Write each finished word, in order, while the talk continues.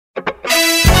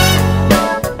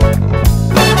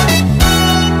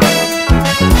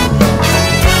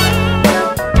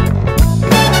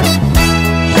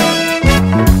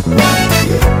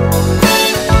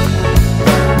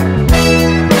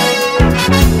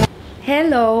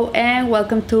Hello and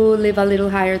welcome to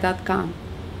livealittlehigher.com.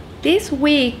 This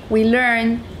week we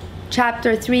learn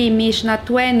chapter 3, Mishna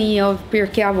 20 of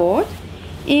Pirkei Avot,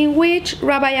 in which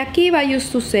Rabbi Akiva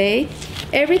used to say,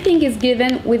 everything is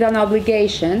given with an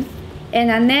obligation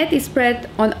and a net is spread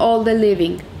on all the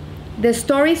living. The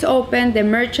store is open, the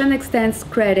merchant extends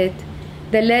credit,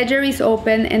 the ledger is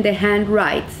open and the hand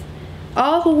writes.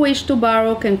 All who wish to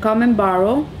borrow can come and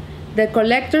borrow. The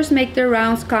collectors make their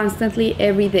rounds constantly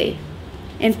every day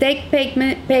and take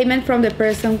payment from the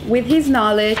person with his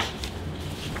knowledge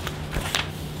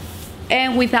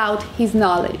and without his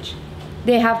knowledge.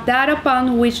 They have that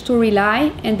upon which to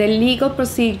rely, and the legal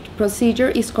procedure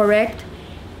is correct.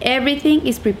 Everything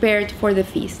is prepared for the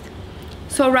feast.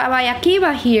 So Rabbi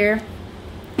Akiva here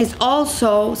is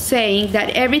also saying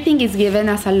that everything is given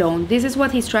as a loan. This is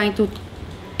what he's trying to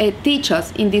teach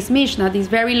us in this Mishnah, this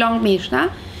very long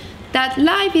Mishnah, that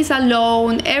life is a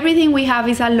loan, everything we have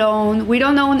is a loan, we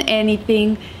don't own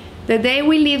anything. The day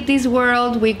we leave this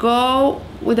world, we go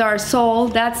with our soul,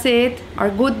 that's it, our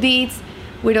good deeds.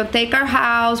 We don't take our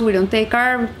house, we don't take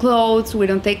our clothes, we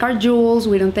don't take our jewels,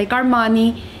 we don't take our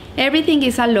money. Everything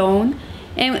is a loan,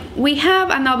 and we have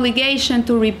an obligation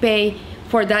to repay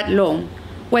for that loan.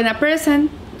 When a person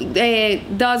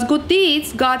does good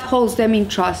deeds, God holds them in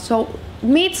trust. So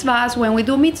mitzvahs, when we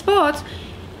do mitzvot,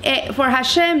 for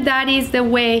Hashem, that is the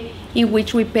way in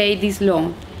which we pay this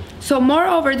loan. So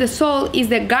moreover, the soul is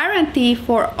the guarantee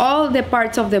for all the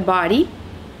parts of the body.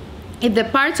 If the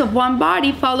parts of one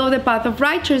body follow the path of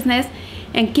righteousness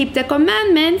and keep the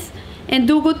commandments and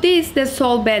do good deeds, the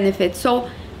soul benefits. So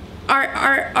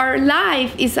our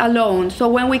life is a loan. So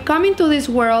when we come into this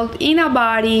world in a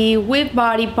body with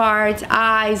body parts,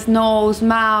 eyes, nose,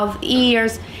 mouth,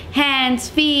 ears, hands,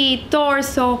 feet,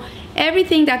 torso,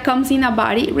 everything that comes in a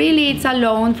body, really it's a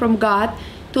loan from God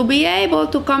to be able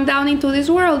to come down into this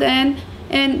world and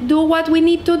do what we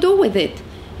need to do with it,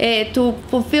 to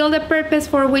fulfill the purpose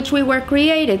for which we were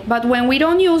created. But when we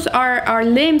don't use our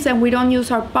limbs and we don't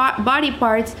use our body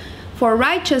parts for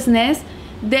righteousness,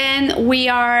 then we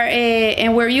are,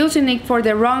 and we're using it for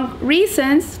the wrong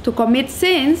reasons to commit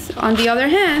sins. On the other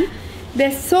hand,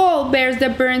 the soul bears the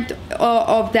burden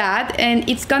of that, and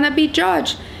it's gonna be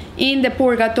judged in the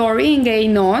purgatory, in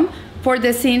Geinon, for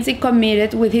the sins he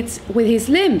committed with his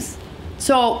limbs.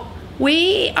 So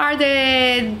we are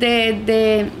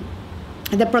the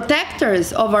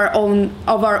protectors of our own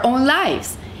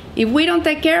lives. If we don't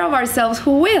take care of ourselves,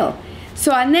 who will?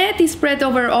 So a net is spread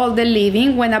over all the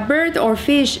living. When a bird or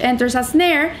fish enters a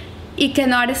snare, it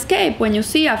cannot escape. When you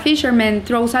see a fisherman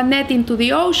throws a net into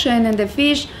the ocean and the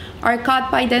fish are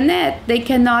caught by the net, they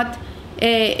cannot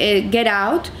get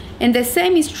out. And the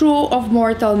same is true of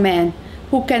mortal man,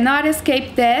 who cannot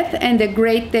escape death and the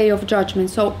great day of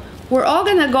judgment. So we're all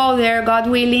gonna go there, God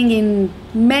willing, in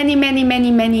many, many,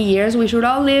 many, many years. We should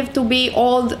all live to be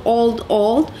old.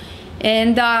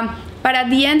 And but at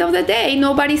the end of the day,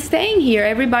 nobody's staying here.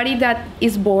 Everybody that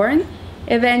is born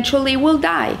eventually will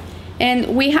die.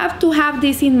 And we have to have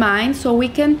this in mind so we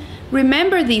can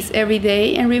remember this every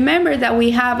day, and remember that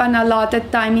we have an allotted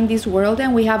time in this world,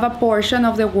 and we have a portion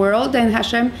of the world, and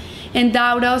Hashem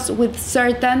endowed us with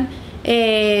certain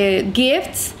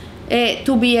gifts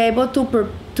to be able to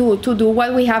do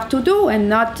what we have to do and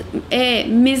not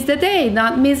miss the day,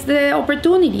 not miss the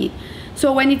opportunity.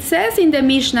 So when it says in the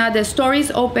Mishnah, the store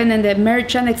is open and the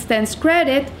merchant extends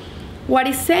credit, what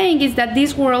it's saying is that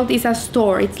this world is a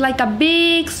store. It's like a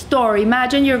big store.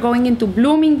 Imagine you're going into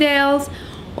Bloomingdale's,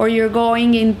 or you're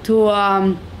going into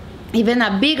even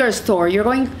a bigger store. You're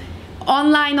going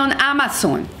online on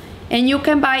Amazon, and you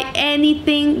can buy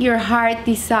anything your heart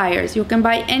desires. You can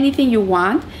buy anything you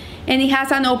want, and it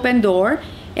has an open door,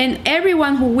 and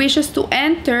everyone who wishes to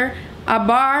enter a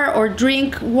bar or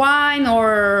drink wine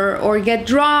or get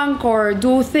drunk or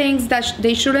do things that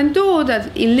they shouldn't do,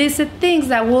 that illicit things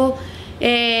that will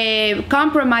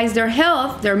compromise their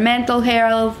health, their mental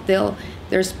health,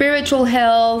 their spiritual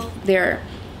health, their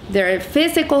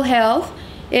physical health,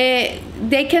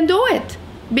 they can do it,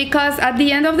 because at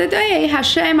the end of the day,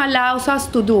 Hashem allows us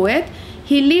to do it.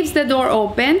 He leaves the door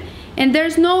open, and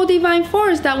there's no divine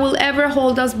force that will ever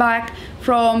hold us back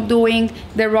from doing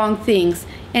the wrong things.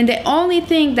 And the only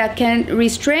thing that can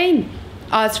restrain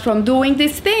us from doing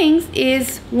these things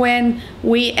is when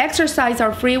we exercise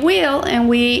our free will and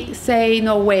we say,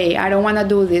 no way, I don't want to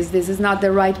do this. This is not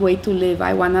the right way to live.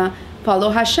 I want to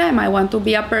follow Hashem. I want to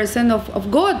be a person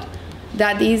of good,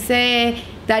 that is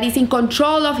in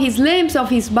control of his limbs, of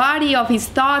his body, of his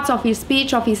thoughts, of his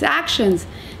speech, of his actions.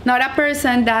 Not a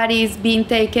person that is being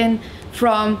taken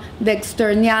from the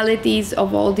externalities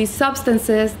of all these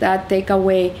substances that take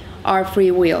away our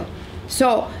free will.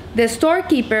 So the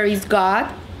storekeeper is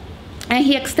God, and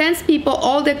he extends people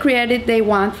all the credit they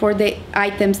want for the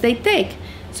items they take.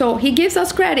 So he gives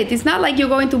us credit. It's not like you're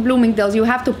going to Bloomingdale's, you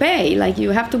have to pay. Like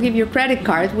you have to give your credit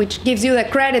card, which gives you the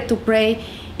credit to pay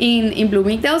in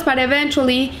Bloomingdale's, but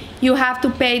eventually you have to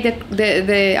pay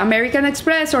the American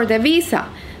Express or the Visa.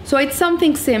 So it's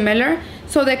something similar.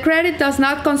 So the credit does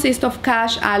not consist of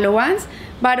cash allowance,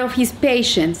 but of his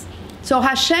patience. So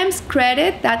Hashem's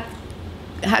credit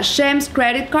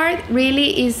card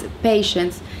really is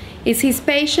patience. It's his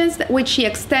patience which he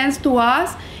extends to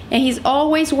us, and he's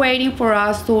always waiting for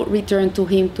us to return to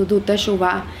him, to do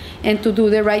teshuvah, and to do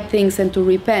the right things and to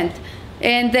repent.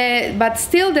 But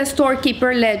still the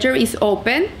storekeeper ledger is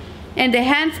open, and the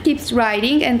hand keeps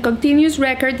writing, and continuous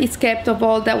record is kept of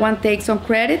all that one takes on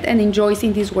credit and enjoys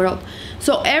in this world.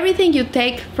 So everything you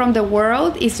take from the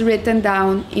world is written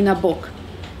down in a book.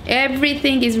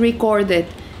 Everything is recorded.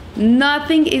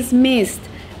 Nothing is missed.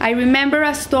 I remember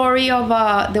a story of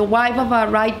the wife of a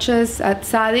righteous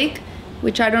tzaddik,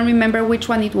 which I don't remember which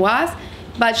one it was,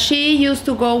 but she used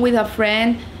to go with a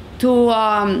friend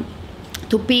to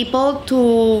people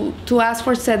to ask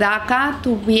for tzedakah,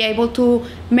 to be able to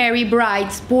marry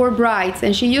brides, poor brides.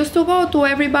 And she used to go to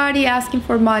everybody asking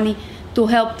for money to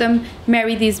help them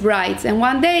marry these brides. And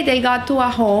one day they got to a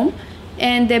home,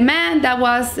 and the man that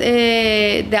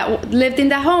lived in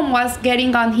the home was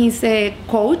getting on his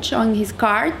coach, on his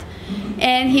cart,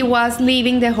 and he was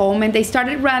leaving the home, and they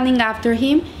started running after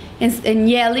him and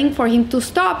yelling for him to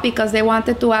stop because they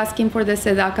wanted to ask him for the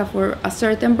tzedakah for a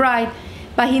certain bride.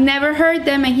 But he never heard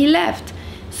them, and he left.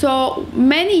 So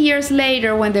many years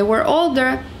later, when they were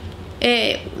older,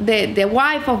 the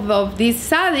wife of this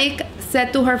tzaddik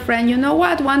said to her friend, you know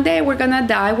what, one day we're gonna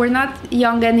die, we're not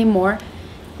young anymore.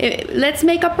 Let's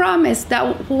make a promise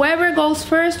that whoever goes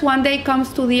first one day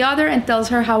comes to the other and tells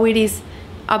her how it is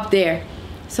up there.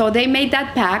 So they made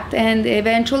that pact, and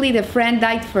eventually the friend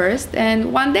died first.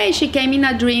 And one day she came in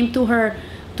a dream to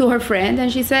her friend,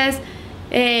 and she says,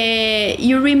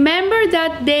 you remember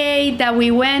that day that we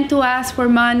went to ask for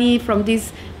money from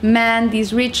this man,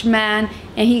 this rich man,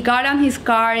 and he got on his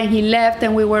car and he left,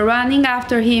 and we were running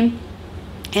after him,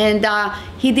 and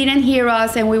he didn't hear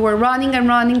us, and we were running and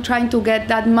running trying to get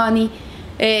that money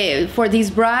for this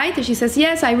bride? She says,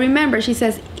 yes, I remember. She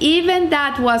says, even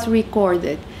that was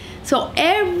recorded. So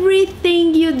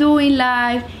everything you do in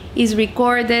life is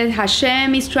recorded.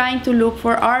 Hashem is trying to look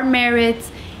for our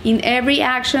merits in every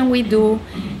action we do,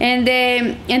 and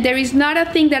there is not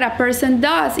a thing that a person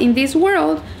does in this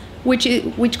world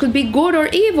which could be good or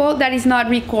evil that is not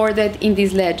recorded in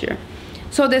this ledger.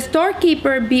 So the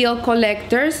storekeeper bill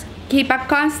collectors keep a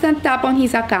constant tab on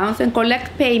his accounts and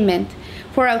collect payment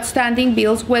for outstanding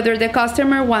bills, whether the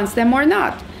customer wants them or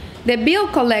not. The bill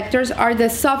collectors are the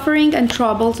suffering and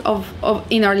troubles of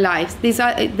in our lives. These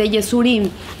are the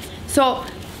Yesurim. So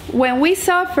when we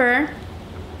suffer,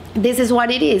 this is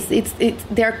what it is.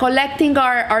 They're collecting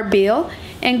our bill,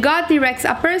 and God directs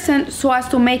a person so as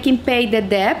to make him pay the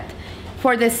debt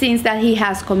for the sins that he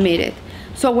has committed.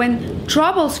 So when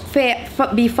troubles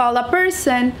befall a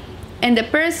person, and the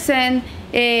person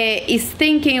is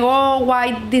thinking, oh,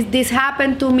 why did this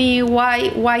happen to me?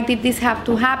 Why did this have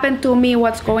to happen to me?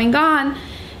 What's going on?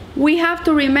 We have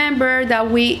to remember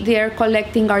that they are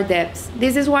collecting our debts.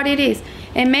 This is what it is.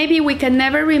 And maybe we can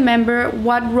never remember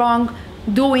what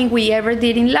wrongdoing we ever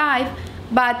did in life,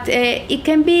 but it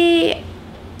can be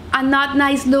a not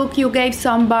nice look you gave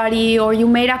somebody, or you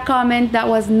made a comment that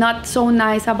was not so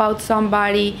nice about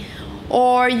somebody,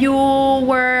 or you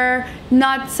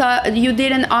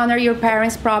didn't honor your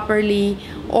parents properly,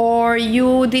 or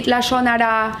you did lashon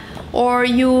hara, or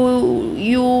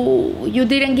you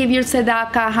didn't give your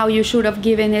tzedakah how you should have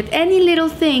given it. Any little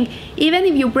thing, even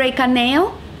if you break a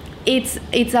nail, it's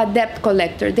a debt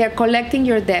collector. They're collecting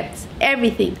your debts,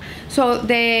 everything. So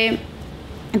the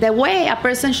way a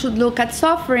person should look at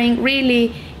suffering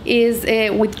really is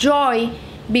with joy,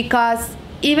 because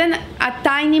even a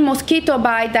tiny mosquito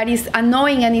bite that is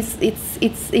annoying and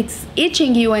it's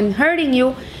itching you and hurting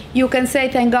you, you can say,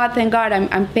 thank God,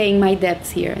 I'm paying my debts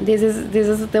here. This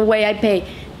is the way I pay.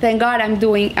 Thank God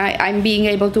I'm being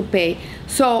able to pay.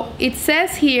 So it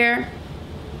says here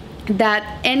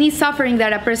that any suffering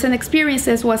that a person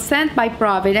experiences was sent by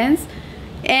providence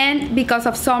and because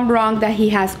of some wrong that he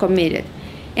has committed.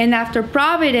 And after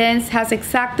providence has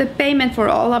exacted payment for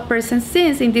all a person's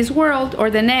sins in this world or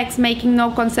the next, making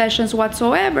no concessions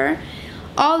whatsoever,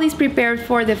 all is prepared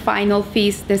for the final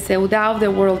feast, the Seudah of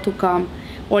the world to come,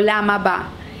 Olam Haba.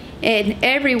 And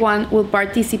everyone will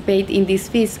participate in this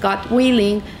feast, God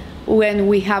willing, when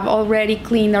we have already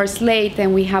cleaned our slate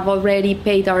and we have already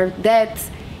paid our debts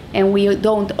and we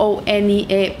don't owe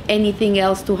anything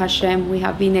else to Hashem. We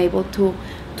have been able to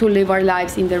live our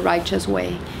lives in the righteous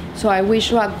way. So I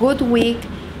wish you a good week,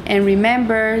 and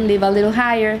remember, live a little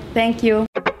higher. Thank you.